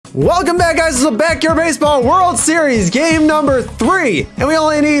Welcome back, guys. This is the Backyard Baseball World Series game number 3. And we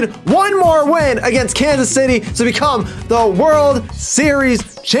only need one more win against Kansas City to become the World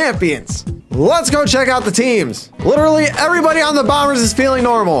Series champions. Let's go check out the teams. Literally everybody on the Bombers is feeling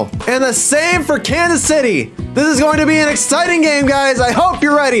normal. And the same for Kansas City. This is going to be an exciting game, guys. I hope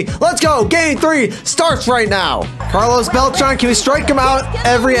you're ready. Let's go. Game 3 starts right now. Carlos Beltran, can we strike him out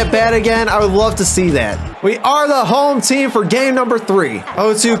every at bat again? I would love to see that. We are the home team for game number 3.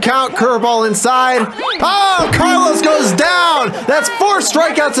 0-2 count, curveball inside. Oh, Carlos goes down. That's 4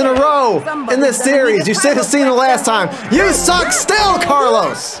 strikeouts in a row in this series. You should have seen it last time. You suck still,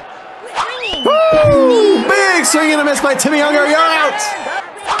 Carlos. Woo! Big swing and a miss by Timmy Younger. You're out.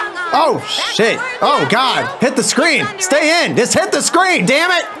 Oh, shit. Oh, God. Hit the screen. Stay in. Just hit the screen.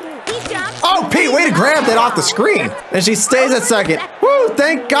 Damn it. Oh, Pete, way to grab that off the screen. And she stays at second. Woo,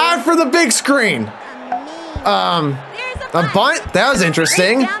 thank God for the big screen. A bunt? That was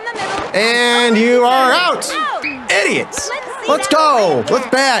interesting. And you are out. Idiots. Let's go. Let's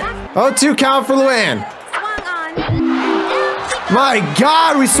bat. 0-2 count for Luann. My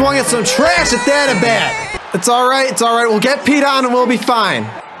God, we swung at some trash at that at bat. It's all right. It's all right. We'll get Pete on and we'll be fine.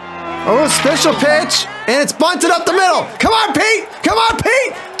 Oh, special pitch. And it's bunted up the middle. Come on, Pete. Come on,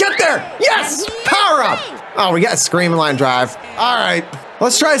 Pete. Get there. Yes. Power up. Oh, we got a screaming line drive. All right.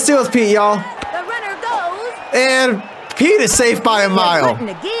 Let's try to steal with Pete, y'all. And Pete is safe by a mile.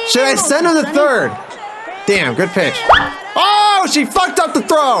 Should I send him to third? Damn, good pitch. Oh, she fucked up the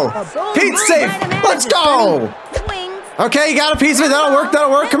throw. Pete's safe. Let's go. Okay, you got a piece of it. That'll work.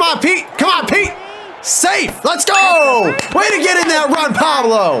 That'll work. Come on, Pete. Come on, Pete. Safe. Let's go. Way to get in that run,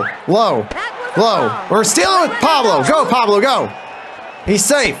 Pablo. Low. Low. We're stealing with Pablo. Go, Pablo, go. He's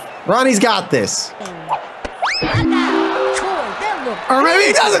safe. Ronnie's got this. Or maybe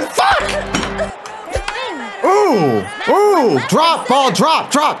he doesn't. Fuck. Ooh. Ooh. Drop, ball,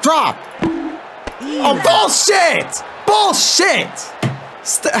 drop, drop, drop. Oh, bullshit. Bullshit.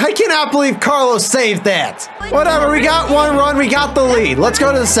 I cannot believe Carlos saved that. Whatever, we got 1 run, we got the lead. Let's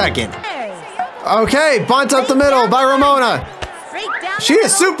go to the second. Okay, bunt up the middle by Ramona. She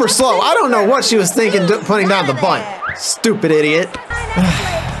is super slow. I don't know what she was thinking putting down the bunt. Stupid idiot.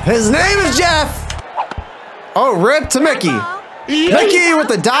 His name is Jeff. Oh, rip to Mickey. Mickey with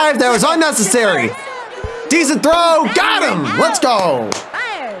the dive that was unnecessary. Decent throw, got him. Let's go.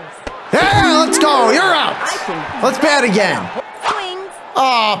 Yeah, let's go, you're out. Let's bat again.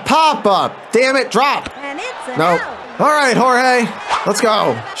 Oh, pop up. Damn it, drop. Nope. All right, Jorge. Let's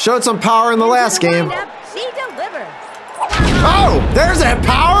go. Showed some power in the last game. Oh, there's that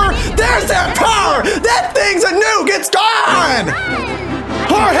power. There's that power. That thing's a nuke. It's gone.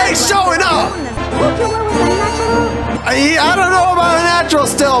 Jorge's showing up. I don't know about a natural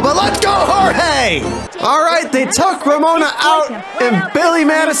still, but let's go, Jorge. All right, they took Ramona out, and Billy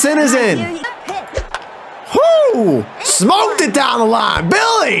Madison is in. Whoo! Smoked it down the line.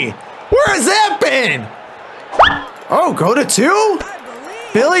 Billy! Where has that been? Oh, go to 2?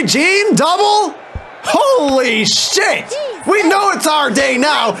 Billy Jean, double? Holy shit! We know it's our day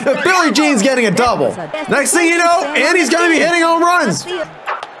now if Billy Jean's getting a double. Next thing you know, Andy's going to be hitting home runs.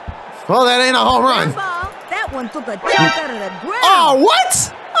 Well, that ain't a home run. Oh,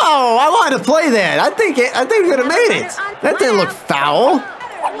 what? Oh, I wanted to play that. I think we could have made it. That didn't look foul.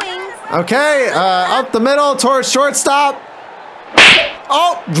 Okay, up the middle towards shortstop.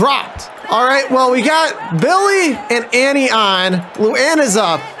 Oh, dropped. All right, well, we got Billy and Annie on. Luann is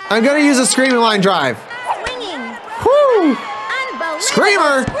up. I'm going to use a screaming line drive. Whoo!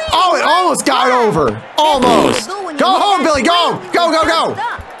 Screamer! Oh, it almost got over. Almost. Go home, Billy, go! Go, go, go!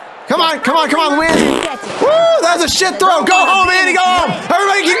 Come on, come on, come on, Luann. Woo, that's a shit throw. Go home, Annie, go home.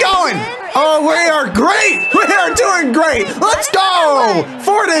 Everybody keep going. Oh, we are great. We are doing great. Let's go.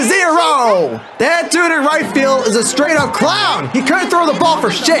 4-0. That dude in right field is a straight up clown. He couldn't throw the ball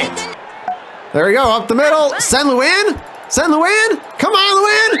for shit. There we go, up the middle. Send Luann. Send Luann. Come on,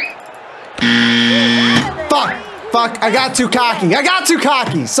 Luann. Fuck. Fuck, I got too cocky. I got too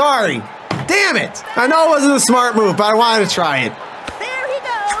cocky. Sorry. Damn it. I know it wasn't a smart move, but I wanted to try it.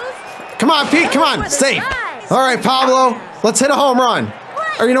 Come on, Pete, come on, safe. All right, Pablo, let's hit a home run.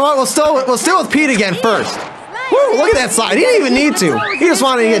 Or you know what, we'll still with Pete again first. Woo, look at that slide, he didn't even need to. He just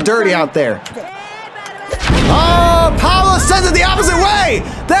wanted to get dirty out there. Oh, Pablo sends it the opposite way.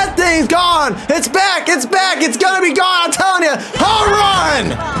 That thing's gone. It's back, it's back, it's gonna be gone, I'm telling you. Home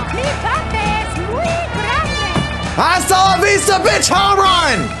run. Hasta la vista, bitch, home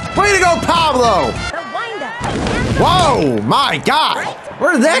run. Way to go, Pablo. Whoa, my God.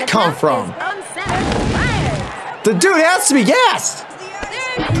 Where did that come from? The dude has to be gassed.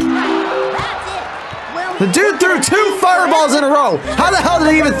 The dude threw 2 fireballs in a row. How the hell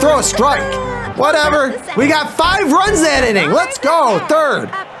did he even throw a strike? Whatever. We got 5 runs that inning. Let's go. 3rd.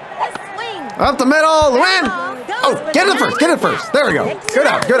 Up the middle. Luann. Oh, get it first. Get it first. There we go. Good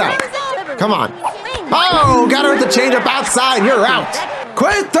out. Good out. Come on. Oh, got her with the changeup outside. You're out.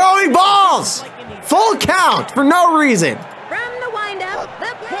 Quit throwing balls. Full count for no reason.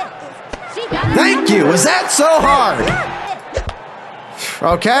 Thank you. Was that so hard?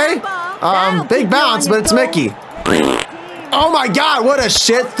 Okay. Big bounce, but it's Mickey. Oh my God, what a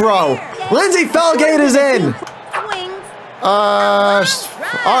shit throw. Lindsay Felgate is in. All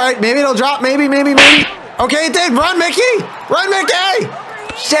right, maybe it'll drop. Maybe. Okay, it did. Run, Mickey. Run, Mickey.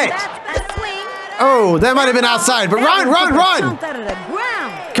 Shit. Oh, that might have been outside, but run.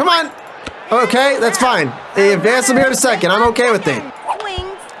 Come on. Okay, that's fine. They advanced him here in a second. I'm okay with it.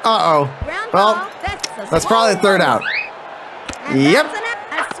 Uh-oh. Well, that's probably the 3rd out. Yep.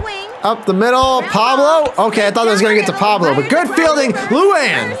 Up the middle, Pablo. Okay, I thought I was going to get to Pablo, but good fielding,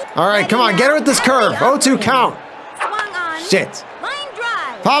 Luann. All right, come on, get her with this curve. 0-2 count. Shit.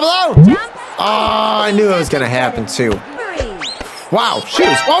 Pablo. Oh, I knew it was going to happen too. Wow,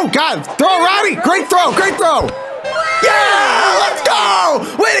 shoes. Oh, God. Throw, Ronnie. Great throw. Yeah, let's go.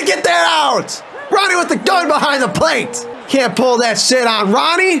 Way to get that out. Ronnie with the gun behind the plate. Can't pull that shit on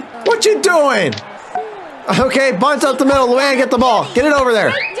Ronnie. What you doing? Okay, bunt up the middle. Luann, get the ball. Get it over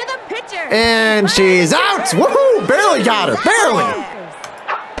there. And she's out. Woohoo! Barely got her. Barely.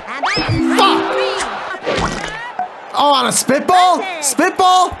 Fuck. Oh, on a spitball?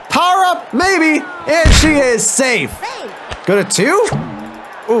 Spitball? Power up? Maybe. And she is safe. Go to 2?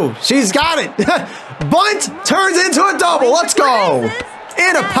 Ooh, she's got it. Bunt turns into a double. Let's go.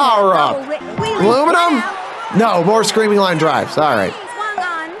 And a power up. Aluminum? No, more screaming line drives. All right.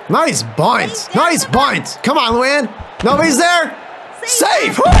 Nice bunt. Nice bunt. Come on, Luann. Nobody's there.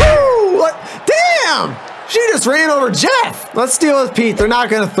 Safe. Woohoo! What? Damn. She just ran over Jeff. Let's deal with Pete. They're not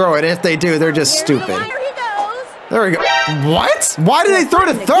going to throw it. If they do, they're just stupid. There we go. What? Why did they throw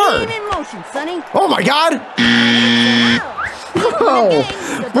to 3rd? Oh, my God. Oh,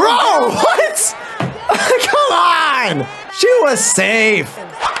 bro, what? Come on. She was safe.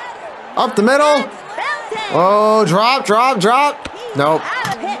 Up the middle. Oh, drop. Nope.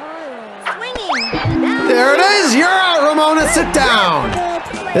 There it is. You're out, Ramona. Sit down.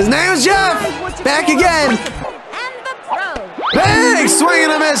 His name is Jeff. Back again. Big swing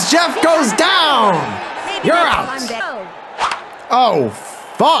and a miss. Jeff goes down. You're out. Oh,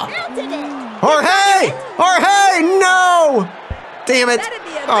 fuck. Jorge, no. Damn it.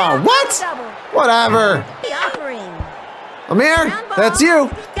 Oh, what? Whatever. Amir, that's you.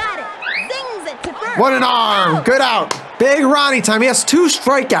 What an arm. Good out. Big Ronnie time. He has 2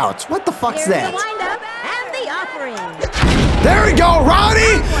 strikeouts. What the fuck's that? There we go,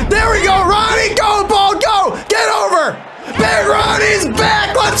 Ronnie. There we go, Ronnie. Go, ball, go. Get over. Big Ronnie's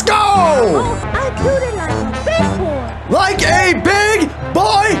back. Let's go. Like a big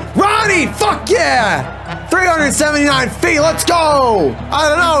boy, Ronnie. Fuck yeah. 379 feet. Let's go. I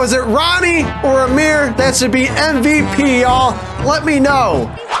don't know. Is it Ronnie or Amir? That should be MVP, y'all. Let me know.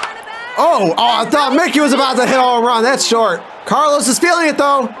 Oh, I thought Mickey was about to hit a home run. That's short. Carlos is feeling it,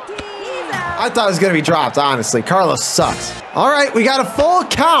 though. I thought it was going to be dropped, honestly. Carlos sucks. All right, we got a full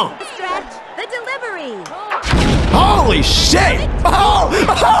count. Holy shit. Oh,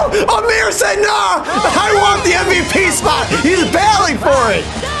 Amir said no. I want the MVP spot. He's battling for it.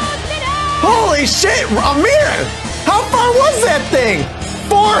 Holy shit, Amir. How far was that thing?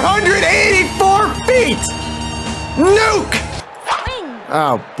 484 feet. Nuke.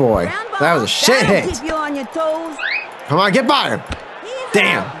 Oh, boy. That was a shit hit. Come on, get by him.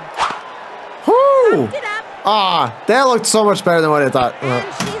 Damn. Whoo. That looked so much better than what I thought.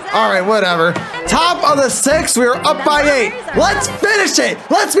 All right, whatever. Top of the 6th, we are up by 8. Let's finish it.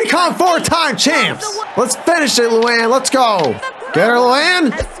 Let's become 4-time champs. Let's finish it, Luann. Let's go. Get her,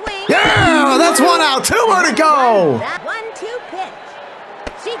 Luann. Yeah, that's 1 out. 2 more to go.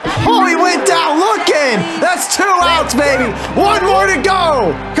 Oh, he went down looking. That's 2 outs, baby. 1 more to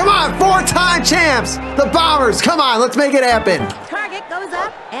go. Come on, 4-time champs. The Bombers. Come on, let's make it happen. Target goes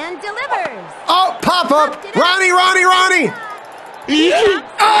up and delivers. Oh, pop up. Ronnie. Ronnie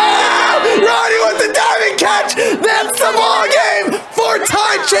with the diving catch. That's the ball game.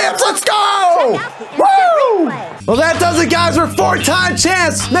 4-time champs. Let's go. Woo! Well, that does it, guys. We're 4-time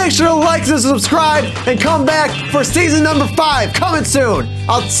champs. Make sure to like and subscribe and come back for season number 5 coming soon.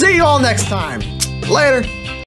 I'll see you all next time. Later.